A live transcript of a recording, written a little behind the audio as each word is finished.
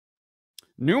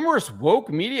Numerous woke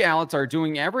media outlets are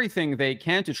doing everything they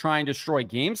can to try and destroy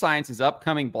Game Science's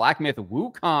upcoming Black Myth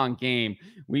Wukong game.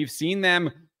 We've seen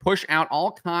them push out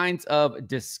all kinds of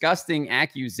disgusting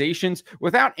accusations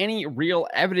without any real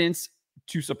evidence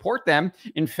to support them.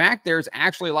 In fact, there's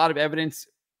actually a lot of evidence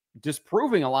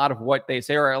disproving a lot of what they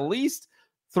say, or at least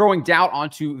throwing doubt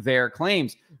onto their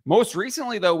claims. Most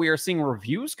recently, though, we are seeing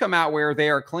reviews come out where they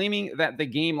are claiming that the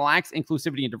game lacks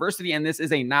inclusivity and diversity, and this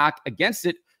is a knock against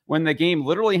it when the game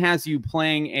literally has you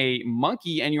playing a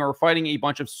monkey and you are fighting a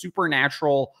bunch of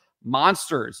supernatural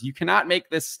monsters. You cannot make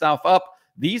this stuff up.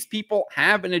 These people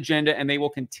have an agenda, and they will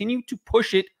continue to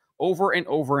push it over and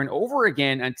over and over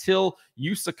again until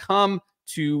you succumb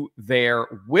to their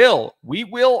will. We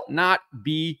will not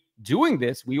be doing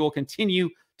this. We will continue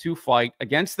to fight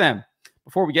against them.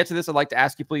 Before we get to this, I'd like to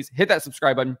ask you, please hit that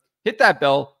subscribe button, hit that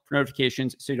bell for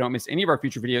notifications so you don't miss any of our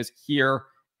future videos here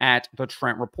at the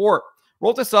Trent Report.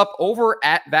 Roll this up over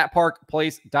at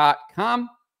thatparkplace.com.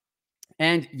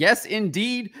 And yes,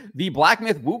 indeed, the Black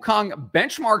Myth Wukong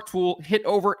benchmark tool hit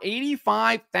over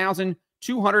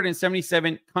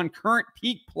 85,277 concurrent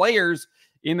peak players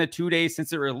in the 2 days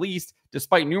since it released,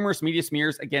 despite numerous media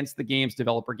smears against the game's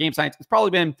developer, Game Science. It's probably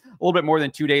been a little bit more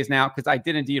than 2 days now, because I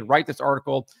did indeed write this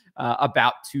article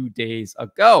about 2 days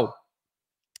ago.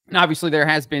 And obviously, there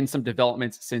has been some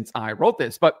developments since I wrote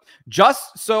this. But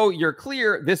just so you're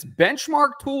clear, this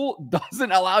benchmark tool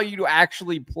doesn't allow you to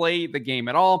actually play the game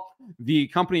at all. The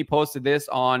company posted this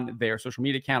on their social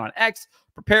media account on X.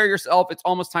 Prepare yourself. It's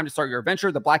almost time to start your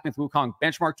adventure. The Black Myth Wukong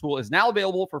benchmark tool is now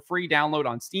available for free download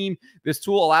on Steam. This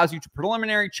tool allows you to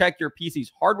preliminary check your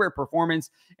PC's hardware performance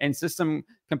and system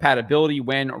compatibility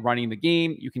when running the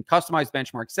game. You can customize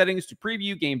benchmark settings to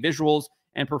preview game visuals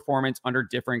and performance under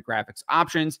different graphics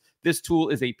options. This tool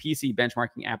is a PC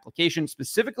benchmarking application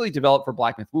specifically developed for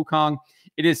Black Myth Wukong.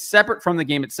 It is separate from the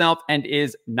game itself and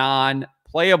is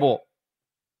non-playable.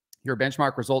 Your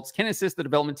benchmark results can assist the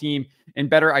development team in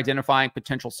better identifying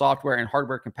potential software and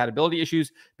hardware compatibility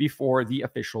issues before the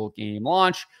official game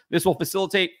launch. This will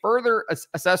facilitate further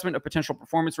assessment of potential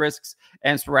performance risks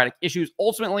and sporadic issues,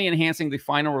 ultimately enhancing the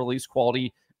final release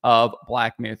quality of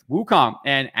Black Myth Wukong.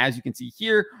 And as you can see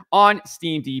here on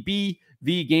SteamDB,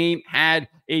 the game had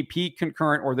a peak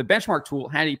concurrent, or the benchmark tool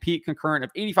had a peak concurrent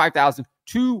of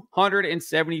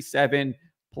 85,277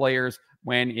 players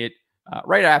when it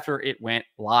right after it went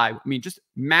live. I mean, just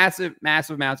massive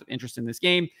amounts of interest in this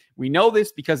game. We know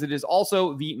this because it is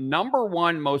also the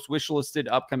 #1 most wishlisted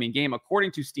upcoming game,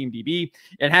 according to SteamDB.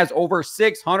 It has over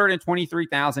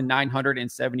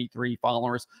 623,973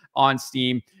 followers on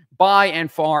Steam, by and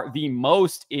far the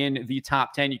most in the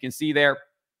top 10. You can see there,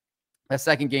 the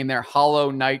second game there,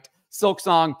 Hollow Knight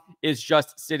Silksong, is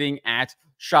just sitting at just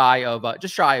shy of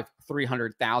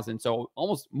 300,000. So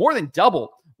almost more than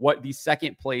double what the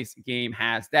second place game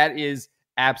has. That is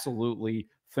absolutely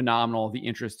phenomenal, the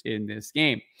interest in this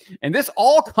game. And this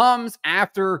all comes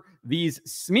after these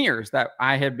smears that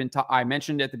I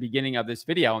mentioned at the beginning of this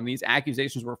video. And these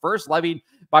accusations were first levied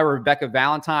by Rebecca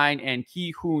Valentine and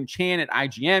Ki Hoon Chan at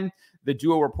IGN. The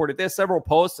duo reported this. Several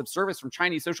posts of service from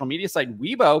Chinese social media site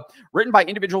Weibo, written by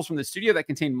individuals from the studio, that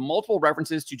contained multiple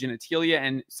references to genitalia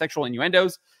and sexual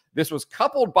innuendos. This was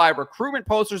coupled by recruitment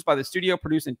posters by the studio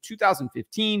produced in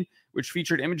 2015, which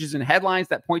featured images and headlines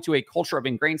that point to a culture of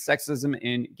ingrained sexism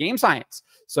in game science.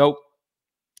 So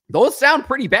those sound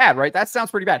pretty bad, right? That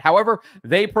sounds pretty bad. However,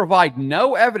 they provide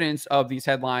no evidence of these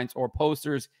headlines or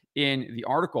posters in the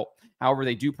article. However,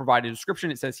 they do provide a description.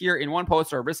 It says here, in one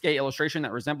poster, a risque illustration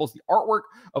that resembles the artwork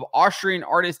of Austrian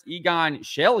artist Egon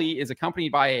Schiele is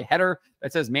accompanied by a header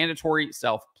that says mandatory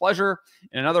self-pleasure.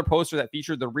 In another poster that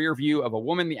featured the rear view of a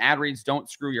woman, the ad reads, "Don't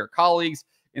screw your colleagues."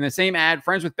 In the same ad,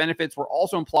 friends with benefits were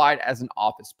also implied as an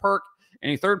office perk.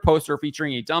 And a third poster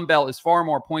featuring a dumbbell is far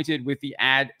more pointed, with the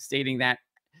ad stating that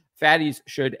fatties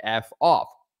should F off.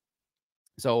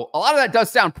 So a lot of that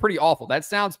does sound pretty awful. That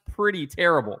sounds pretty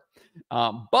terrible.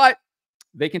 But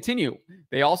they continue.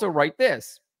 They also write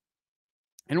this,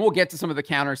 and we'll get to some of the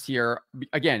counters here.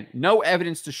 Again, no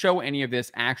evidence to show any of this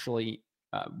actually.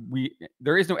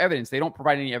 There is no evidence. They don't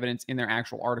provide any evidence in their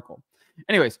actual article.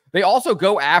 Anyways, they also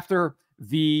go after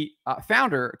the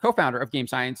co-founder of Game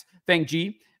Science, Feng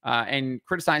Ji, and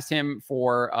criticized him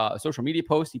for a social media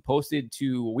post he posted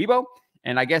to Weibo.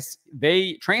 And I guess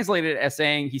they translated it as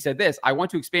saying, he said this: "I want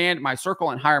to expand my circle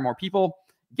and hire more people.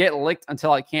 Get licked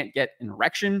until I can't get an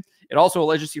erection." It also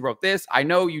alleges he wrote this: "I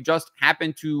know you just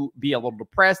happen to be a little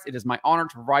depressed. It is my honor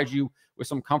to provide you with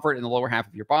some comfort in the lower half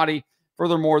of your body."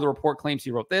 Furthermore, the report claims he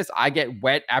wrote this: "I get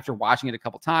wet after watching it a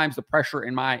couple times. The pressure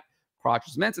in my crotch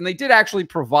is immense." And they did actually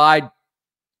provide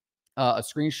a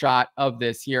screenshot of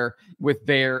this here with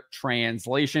their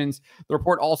translations. The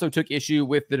report also took issue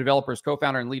with the developer's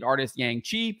co-founder and lead artist Yang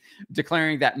Chi,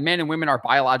 declaring that men and women are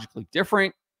biologically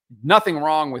different. Nothing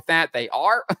wrong with that. They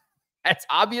are. That's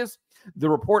obvious. The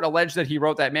report alleged that he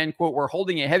wrote that men, quote, were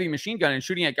holding a heavy machine gun and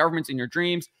shooting at governments in your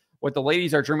dreams. What the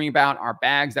ladies are dreaming about are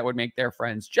bags that would make their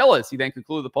friends jealous. He then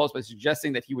concluded the post by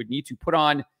suggesting that he would need to put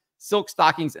on silk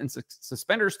stockings and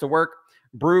suspenders to work,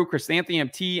 brew chrysanthemum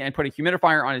tea, and put a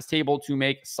humidifier on his table to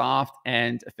make soft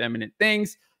and effeminate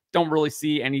things. Don't really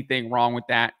see anything wrong with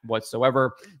that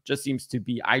whatsoever. Just seems to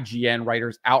be IGN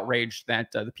writers outraged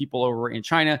that the people over in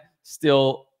China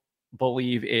still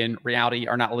believe in reality,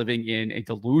 are not living in a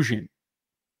delusion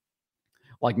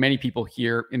like many people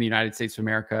here in the United States of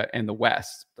America and the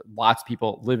West. Lots of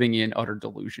people living in utter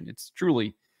delusion. It's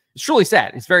truly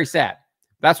sad. It's very sad.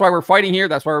 That's why we're fighting here.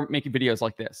 That's why we're making videos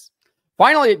like this.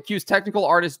 Finally, it accused technical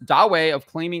artist Dawei of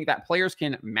claiming that players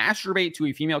can masturbate to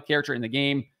a female character in the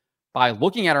game by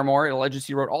looking at her more. It alleges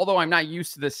he wrote, although I'm not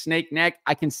used to the snake neck,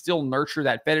 I can still nurture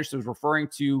that fetish. So it was referring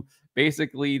to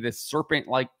basically this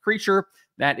serpent-like creature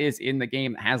that is in the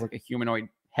game that has like a humanoid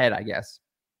head, I guess.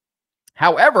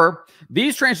 However,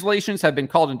 these translations have been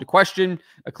called into question.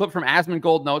 A clip from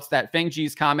Asmongold notes that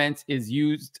Fengji's comments is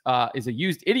a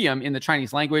used idiom in the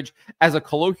Chinese language as a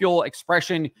colloquial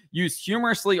expression used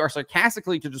humorously or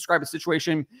sarcastically to describe a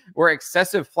situation where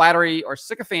excessive flattery or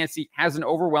sycophancy has an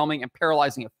overwhelming and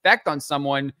paralyzing effect on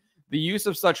someone. The use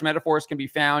of such metaphors can be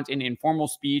found in informal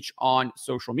speech on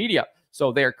social media.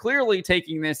 So they're clearly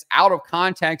taking this out of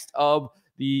context of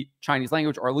the Chinese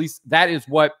language, or at least that is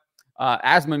what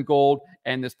Asmongold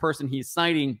and this person he's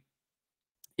citing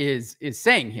is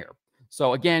saying here.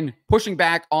 So again, pushing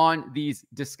back on these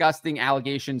disgusting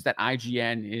allegations that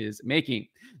IGN is making.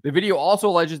 The video also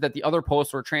alleges that the other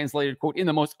posts were translated, quote, in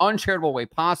the most uncharitable way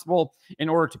possible in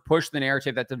order to push the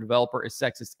narrative that the developer is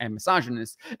sexist and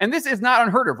misogynist. And this is not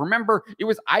unheard of. Remember, it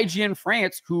was IGN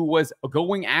France who was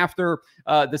going after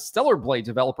the Stellar Blade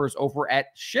developers over at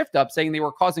Shift Up, saying they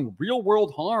were causing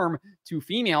real-world harm to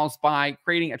females by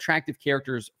creating attractive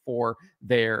characters for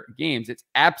their games. It's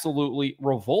absolutely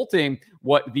revolting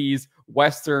what these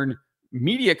Western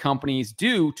media companies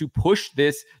do to push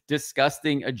this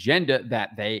disgusting agenda that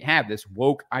they have, this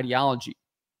woke ideology.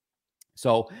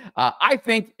 So I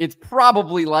think it's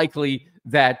probably likely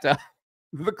that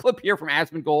the clip here from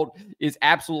Asmongold is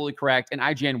absolutely correct, and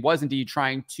IGN was indeed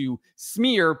trying to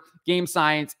smear Game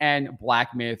Science and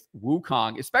Black Myth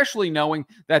Wukong, especially knowing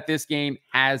that this game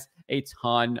has a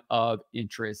ton of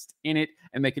interest in it,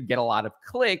 and they could get a lot of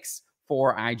clicks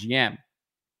for IGN.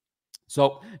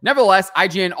 So, nevertheless,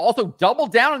 IGN also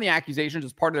doubled down on the accusations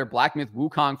as part of their Black Myth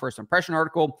Wukong first impression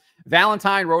article.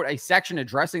 Valentine wrote a section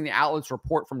addressing the outlet's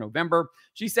report from November.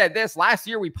 She said this, last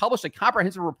year we published a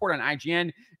comprehensive report on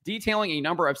IGN detailing a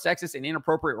number of sexist and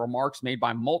inappropriate remarks made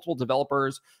by multiple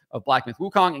developers of Black Myth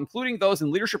Wukong, including those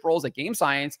in leadership roles at Game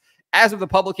Science. As of the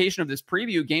publication of this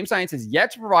preview, Game Science has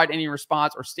yet to provide any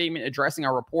response or statement addressing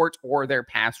our report or their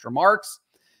past remarks.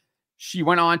 She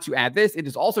went on to add this. It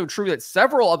is also true that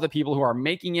several of the people who are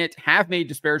making it have made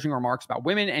disparaging remarks about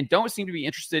women and don't seem to be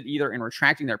interested either in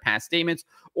retracting their past statements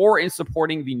or in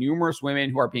supporting the numerous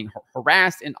women who are being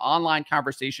harassed in online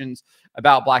conversations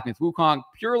about Black Myth Wukong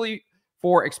purely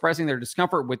for expressing their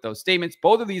discomfort with those statements.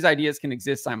 Both of these ideas can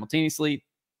exist simultaneously.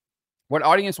 What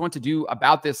audience want to do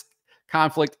about this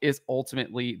conflict is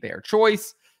ultimately their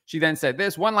choice. She then said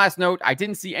this, one last note, I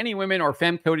didn't see any women or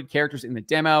femme-coded characters in the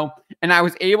demo, and I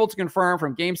was able to confirm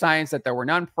from Game Science that there were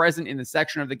none present in the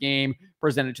section of the game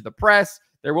presented to the press.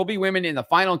 There will be women in the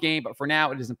final game, but for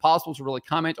now, it is impossible to really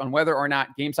comment on whether or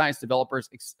not Game Science developers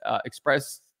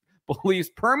express beliefs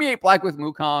permeate Black Myth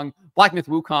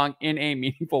Wukong in a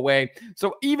meaningful way.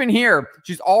 So even here,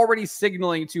 she's already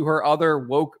signaling to her other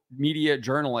woke media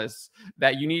journalists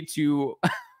that you need to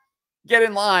get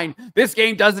in line. This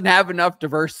game doesn't have enough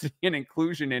diversity and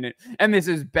inclusion in it. And this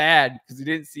is bad because you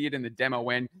didn't see it in the demo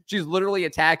when she's literally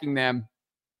attacking them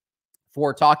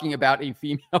for talking about a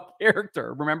female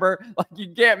character. Remember, like,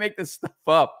 you can't make this stuff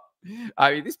up.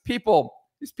 I mean, these people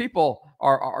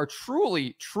are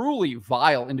truly, truly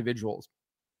vile individuals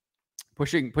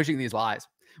pushing these lies,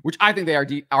 which I think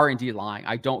they are indeed lying.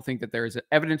 I don't think that there is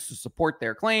evidence to support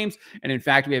their claims. And in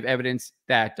fact, we have evidence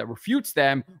that refutes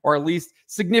them, or at least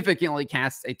significantly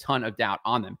casts a ton of doubt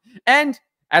on them. And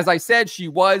as I said, she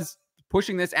was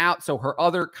pushing this out. So her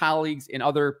other colleagues in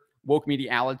other woke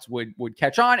media outlets would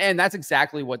catch on, and that's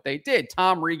exactly what they did.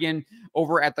 Tom Regan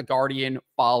over at The Guardian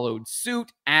followed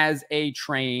suit as a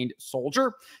trained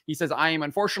soldier. He says, I am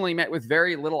unfortunately met with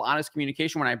very little honest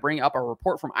communication when I bring up a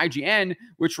report from IGN,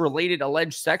 which related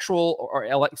alleged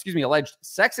alleged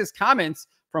sexist comments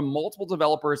from multiple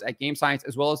developers at Game Science,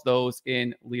 as well as those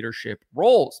in leadership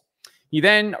roles. He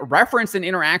then referenced an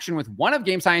interaction with one of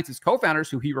Game Science's co-founders,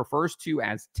 who he refers to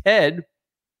as Ted.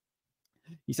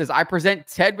 He says, I present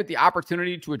Ted with the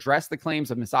opportunity to address the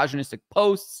claims of misogynistic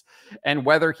posts and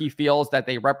whether he feels that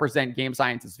they represent Game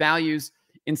Science's values.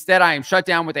 Instead, I am shut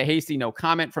down with a hasty no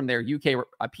comment from their UK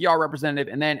PR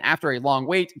representative, and then after a long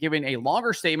wait, given a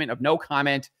longer statement of no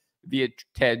comment via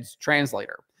Ted's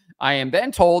translator. I am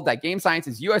then told that Game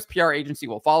Science's US PR agency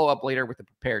will follow up later with a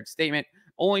prepared statement,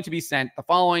 only to be sent the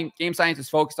following. Game Science is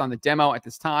focused on the demo at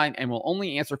this time and will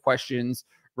only answer questions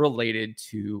related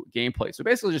to gameplay. So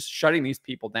basically just shutting these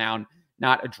people down,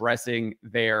 not addressing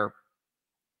their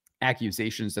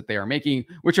accusations that they are making,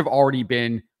 which have already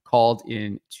been called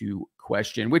into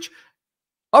question, which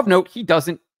of note, he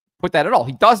doesn't put that at all.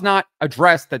 He does not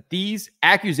address that these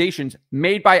accusations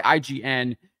made by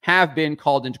IGN have been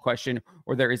called into question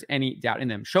or there is any doubt in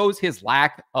them. Shows his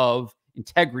lack of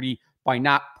integrity by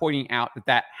not pointing out that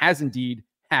that has indeed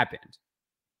happened.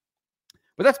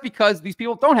 But that's because these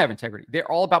people don't have integrity.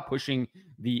 They're all about pushing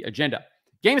the agenda.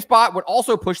 GameSpot would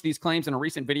also push these claims in a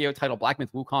recent video titled Black Myth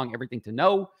Wukong, Everything to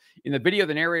Know. In the video,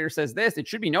 the narrator says this: it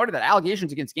should be noted that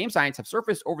allegations against Game Science have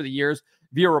surfaced over the years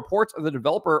via reports of the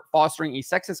developer fostering a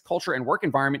sexist culture and work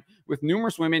environment with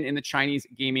numerous women in the Chinese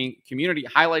gaming community,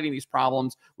 highlighting these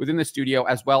problems within the studio,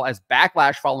 as well as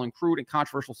backlash following crude and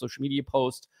controversial social media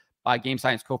posts by Game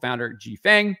Science co-founder Ji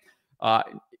Feng.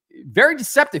 Very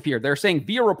deceptive here. They're saying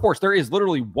via reports. There is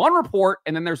literally one report,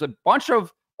 and then there's a bunch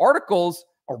of articles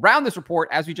around this report,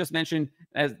 as we just mentioned,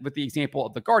 as with the example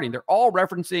of The Guardian. They're all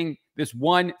referencing this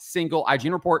one single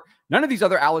IGN report. None of these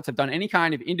other outlets have done any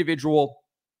kind of individual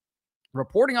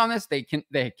reporting on this. They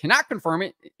cannot confirm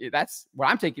it. That's what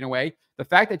I'm taking away. The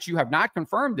fact that you have not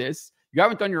confirmed this, you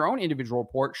haven't done your own individual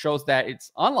report, shows that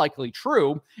it's unlikely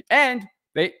true. And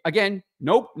they, again,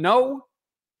 no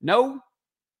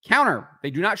counter.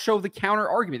 They do not show the counter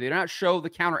argument. They do not show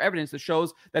the counter evidence that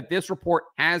shows that this report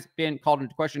has been called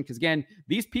into question. Because again,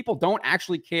 these people don't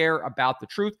actually care about the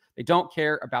truth. They don't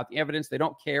care about the evidence. They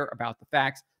don't care about the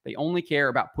facts. They only care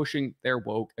about pushing their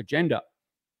woke agenda.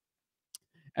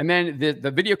 And then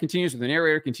the video continues with the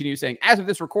narrator continues saying, as of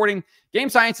this recording, Game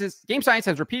Science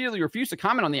has repeatedly refused to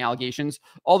comment on the allegations,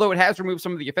 although it has removed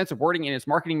some of the offensive wording in its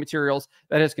marketing materials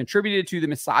that has contributed to the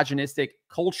misogynistic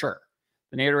culture.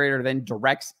 The narrator then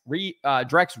directs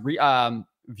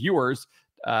viewers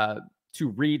to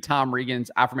read Tom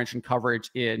Regan's aforementioned coverage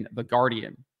in The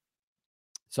Guardian.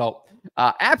 So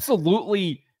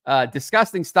absolutely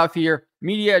disgusting stuff here.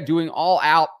 Media doing all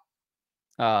out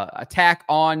attack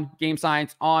on Game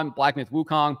Science, on Black Myth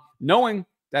Wukong, knowing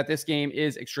that this game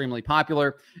is extremely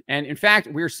popular. And in fact,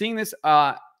 we're seeing this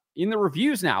in the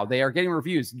reviews now. They are getting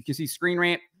reviews. You can see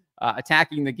ScreenRant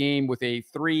attacking the game with a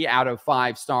 3 out of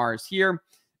 5 stars here.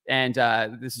 And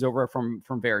this is over from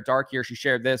Vera Dark here. She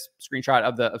shared this screenshot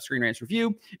of ScreenRant's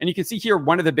review. And you can see here,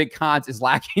 one of the big cons is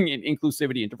lacking in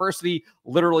inclusivity and diversity,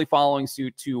 literally following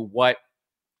suit to what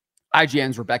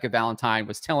IGN's Rebecca Valentine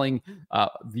was telling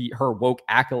her woke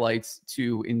acolytes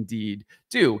to indeed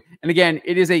do. And again,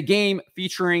 it is a game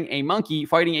featuring a monkey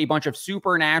fighting a bunch of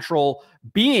supernatural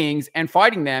beings and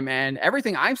fighting them. And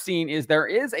everything I've seen is there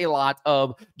is a lot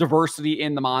of diversity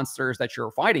in the monsters that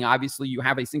you're fighting. Obviously, you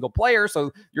have a single player,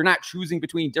 so you're not choosing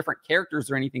between different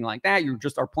characters or anything like that. You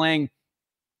just are playing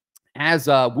as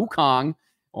Wukong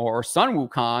or Sun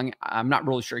Wukong. I'm not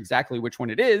really sure exactly which one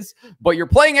it is, but you're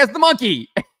playing as the monkey.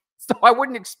 So I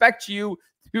wouldn't expect you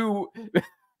to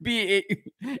be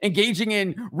engaging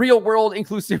in real world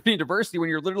inclusivity and diversity when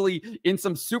you're literally in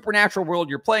some supernatural world.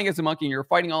 You're playing as a monkey and you're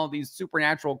fighting all of these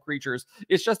supernatural creatures.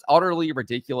 It's just utterly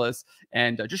ridiculous,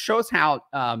 and just shows how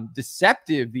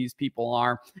deceptive these people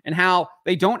are and how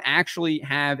they don't actually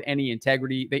have any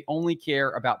integrity. They only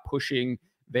care about pushing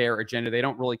their agenda. They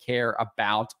don't really care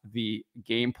about the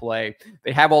gameplay.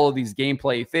 They have all of these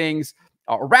gameplay things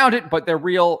around it, but their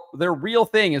real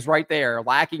thing is right there,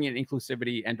 lacking in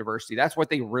inclusivity and diversity. That's what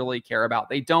they really care about.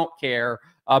 They don't care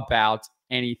about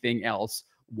anything else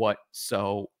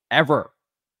whatsoever.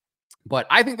 But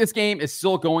I think this game is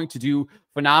still going to do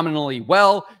phenomenally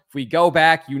well. If we go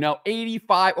back,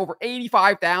 over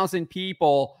 85,000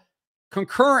 people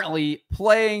concurrently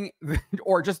playing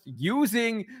or just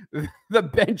using the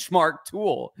benchmark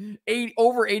tool.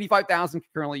 Over 85,000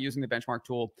 concurrently using the benchmark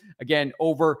tool. Again,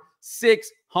 over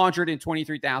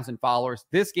 623,000 followers.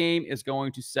 This game is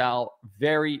going to sell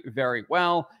very, very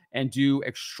well and do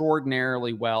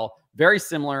extraordinarily well. Very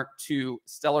similar to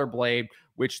Stellar Blade,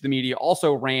 which the media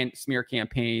also ran smear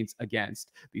campaigns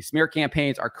against. These smear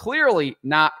campaigns are clearly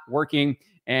not working,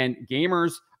 and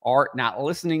gamers are not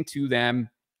listening to them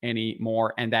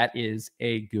anymore, and that is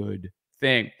a good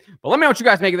thing. But let me know what you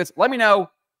guys make of this. Let me know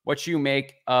what you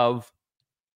make of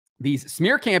these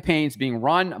smear campaigns being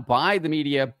run by the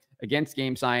media against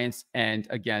Game Science and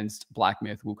against Black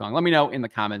Myth Wukong. Let me know in the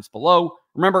comments below.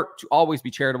 Remember to always be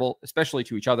charitable, especially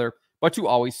to each other, but to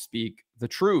always speak the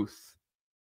truth.